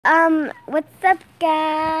What's up,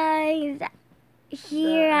 guys?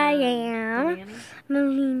 Here I am,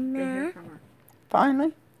 Melina.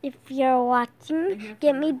 Finally. If you're watching,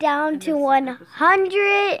 get me down to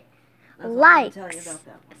 100 likes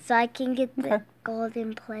so I can get the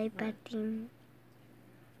golden play button.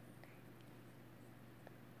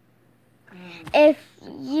 If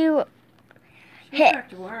you hit,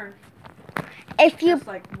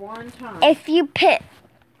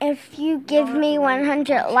 if you give me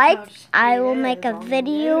 100 likes, I will make a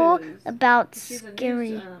video about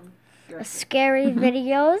scary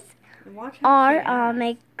videos, or I'll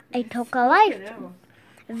make a Toca Life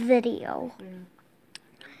video.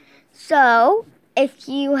 So, if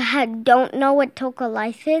you don't know what Toca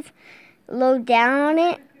Life is, load down on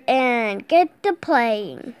it and get to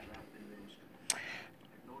playing.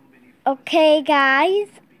 Okay, guys.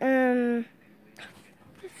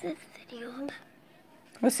 What's this video?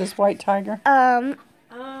 What's this, White Tiger?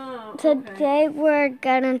 Today we're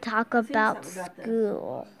gonna talk about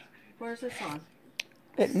school. Where's this on?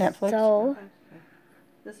 At Netflix. So,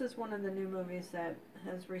 this is one of the new movies that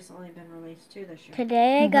has recently been released too this year.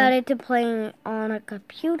 Today I got it to play on a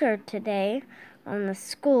computer today on the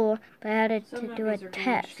school, but I had it to do a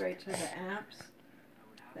test. Straight to the apps.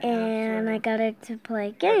 And I got it to play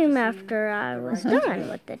a game after I was done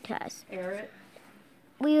with the test.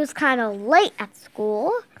 We was kind of late at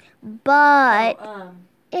school, but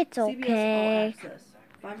it's okay.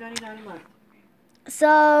 $5.99 a month.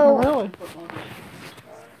 So, Really?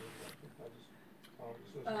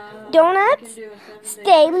 Donuts,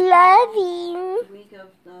 stay loving. Week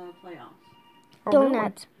of the playoffs.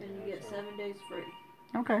 Donuts. And you get 7 days free.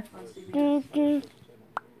 Okay. On CBS.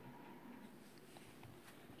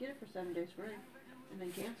 Get it for 7 days free, and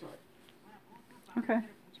then cancel it. Okay.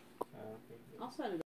 I'll set it up.